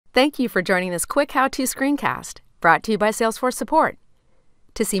Thank you for joining this quick how-to screencast brought to you by Salesforce Support.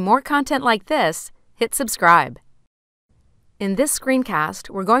 To see more content like this, hit subscribe. In this screencast,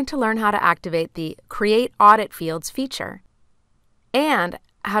 we're going to learn how to activate the Create Audit Fields feature and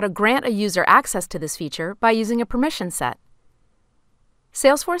how to grant a user access to this feature by using a permission set.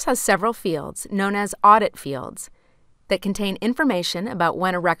 Salesforce has several fields known as audit fields that contain information about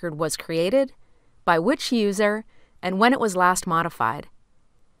when a record was created, by which user, and when it was last modified.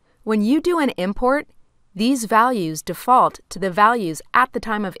 When you do an import, these values default to the values at the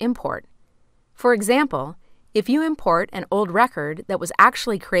time of import. For example, if you import an old record that was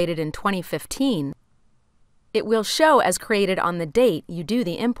actually created in 2015, it will show as created on the date you do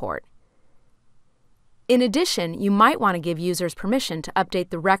the import. In addition, you might want to give users permission to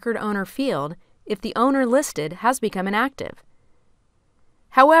update the record owner field if the owner listed has become inactive.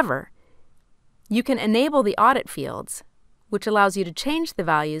 However, you can enable the audit fields, which allows you to change the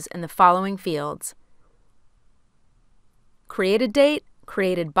values in the following fields: created date,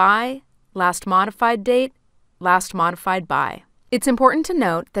 created by, last modified date, last modified by. It's important to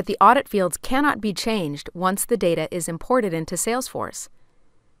note that the audit fields cannot be changed once the data is imported into Salesforce.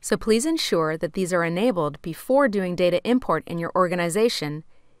 So please ensure that these are enabled before doing data import in your organization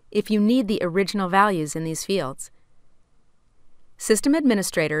if you need the original values in these fields. System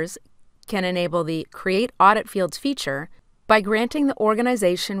administrators can enable the Create Audit Fields feature by granting the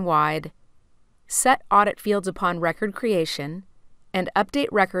organization-wide Set Audit Fields upon record creation and update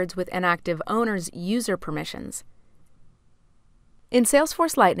records with inactive owners user permissions. In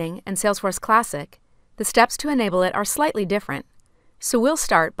Salesforce Lightning and Salesforce Classic, the steps to enable it are slightly different, so we'll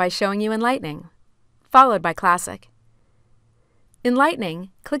start by showing you in Lightning, followed by Classic. In Lightning,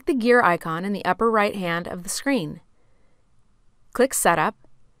 click the gear icon in the upper right hand of the screen. Click Setup,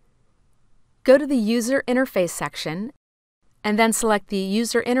 go to the User Interface section, and then select the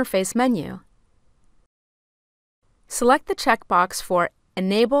User Interface menu. Select the checkbox for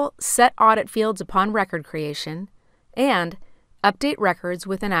Enable Set Audit Fields upon record creation and Update records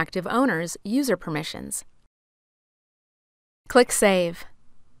with inactive owners user permissions. Click Save.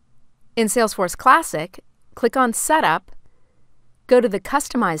 In Salesforce Classic, click on Setup, go to the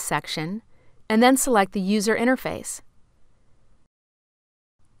Customize section, and then select the User Interface.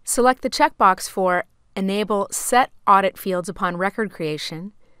 Select the checkbox for Enable Set Audit Fields upon record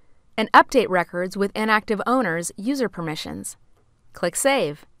creation and Update records with inactive owners user permissions. Click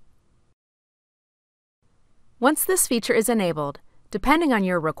Save. Once this feature is enabled, depending on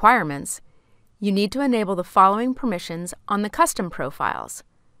your requirements, you need to enable the following permissions on the custom profiles: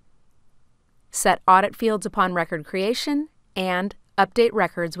 Set Audit Fields upon record creation and Update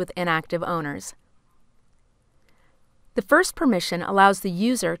records with inactive owners. The first permission allows the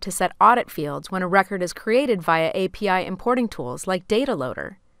user to set audit fields when a record is created via API importing tools like Data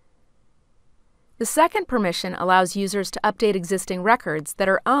Loader. The second permission allows users to update existing records that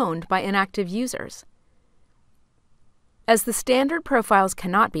are owned by inactive users. As the standard profiles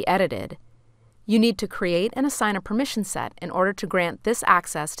cannot be edited, you need to create and assign a permission set in order to grant this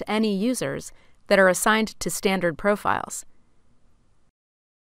access to any users that are assigned to standard profiles.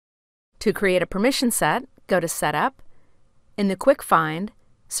 To create a permission set, go to Setup. In the Quick Find,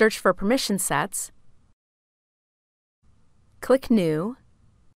 search for Permission Sets, click New,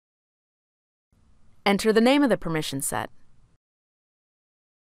 enter the name of the permission set.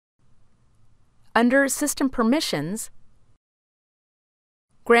 Under System Permissions,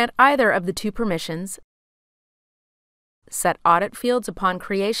 grant either of the two permissions: Set Audit Fields upon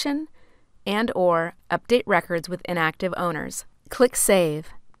creation and/or Update records with inactive owners. Click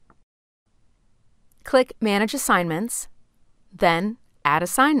Save. Click Manage Assignments, then Add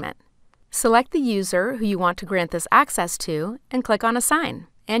Assignment. Select the user who you want to grant this access to and click on Assign,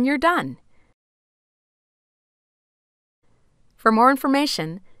 and you're done. For more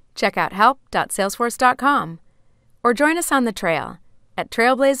information, check out help.salesforce.com or join us on the trail at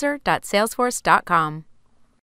trailblazer.salesforce.com.